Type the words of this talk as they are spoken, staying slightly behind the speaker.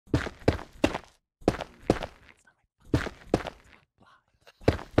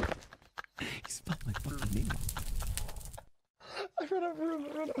me. I ran out of room. I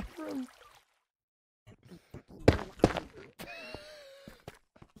ran out of room.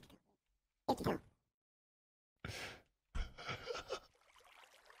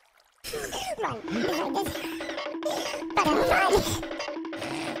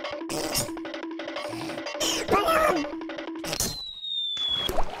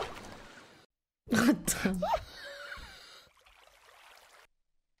 What the?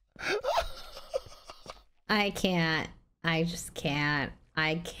 I can't. I just can't.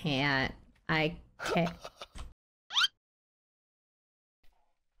 I can't. I can't.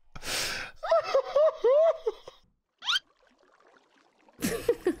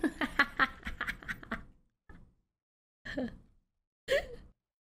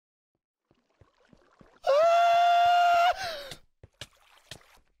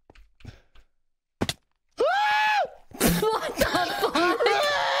 What the fuck?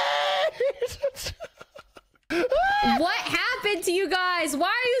 What happened to you guys? Why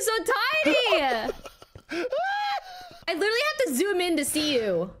are you so tiny? I literally have to zoom in to see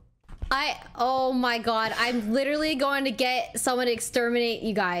you. Oh my god, I'm literally going to get someone to exterminate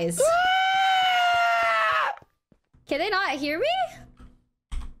you guys. Can they not hear me?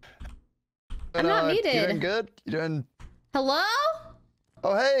 I'm not muted. You doing good? You doing... Hello?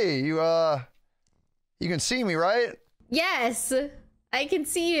 Oh, hey, you can see me, right? Yes, I can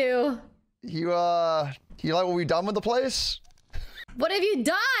see you. You like what we've done with the place? What have you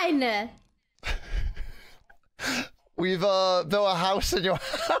done? We've, built a house in your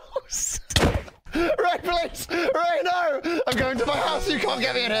house. Right, please! Right, no! I'm going to my house, you can't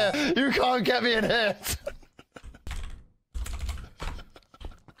get me in here! You can't get me in here!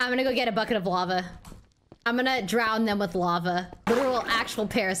 I'm gonna go get a bucket of lava. I'm gonna drown them with lava. Literal, actual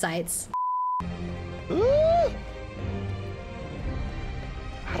parasites. Ooh.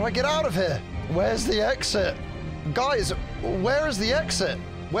 How do I get out of here? Where's the exit? Guys, where is the exit?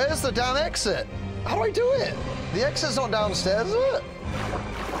 Where's the damn exit? How do I do it? The exit's not downstairs, is it?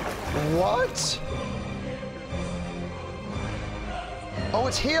 What? Oh,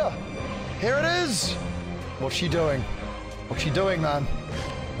 it's here. Here it is. What's she doing? What's she doing, man?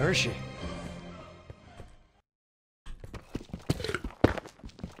 Where is she?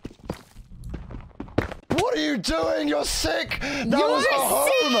 What are you doing? You're sick! That was our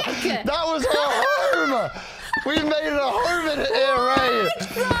home! That was our home! We made it a home in here, Ray!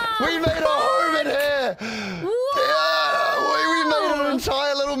 We made a home in here! Yeah, we made an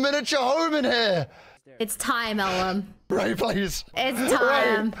entire little miniature home in here! It's time, Ellum. Ray, please. It's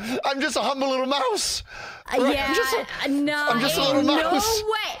time. Ray, I'm just a humble little mouse. Ray, yeah, I'm just a little mouse. No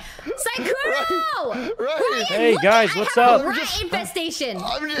way! Sykkuno! Ray. Hey guys, what's up? Rat infestation.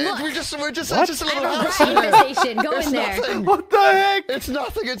 We're just a little house. Rat infestation. Go in there. Nothing. What the heck? It's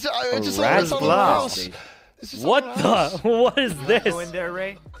nothing. It's just a rat's little blast. house. What the? What is this? Go in there,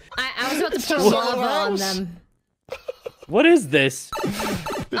 Ray. I was about to pour just a lava little on house. them. What is this?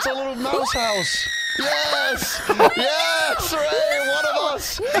 It's a little mouse house. Yes! Yes, Ray! One of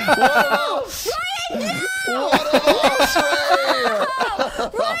us! One of us! One of us, Ray!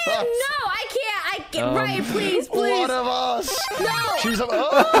 Ryan, no! I can't! Ryan, please! One of us! No! She's a...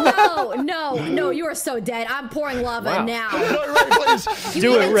 No, you are so dead. I'm pouring lava now. No, Ray, please!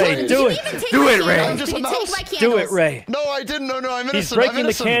 Do it, Ray! Do it! Do it, Ray! I'm just a mouse. Do it, Ray! No, I didn't. No, I'm innocent. He's breaking I'm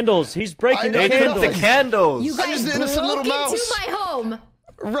the candles. He's breaking the candles. The candles. You guys just an innocent broke little mouse. into my home.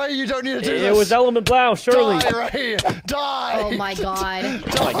 Ray, you don't need to do this. It was Element Blau, surely. Die, Ray! Die! Oh my god.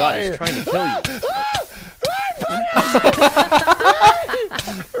 Oh my god, he's trying to kill you.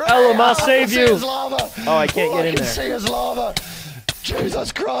 Element, I'll save you. Oh, I can't get in I can there. see his lava.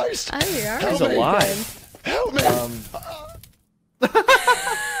 Jesus Christ! Oh, you're He's alive. Help me!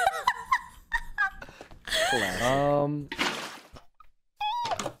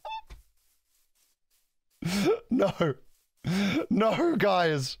 No. No,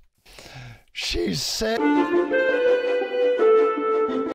 guys. She's sick.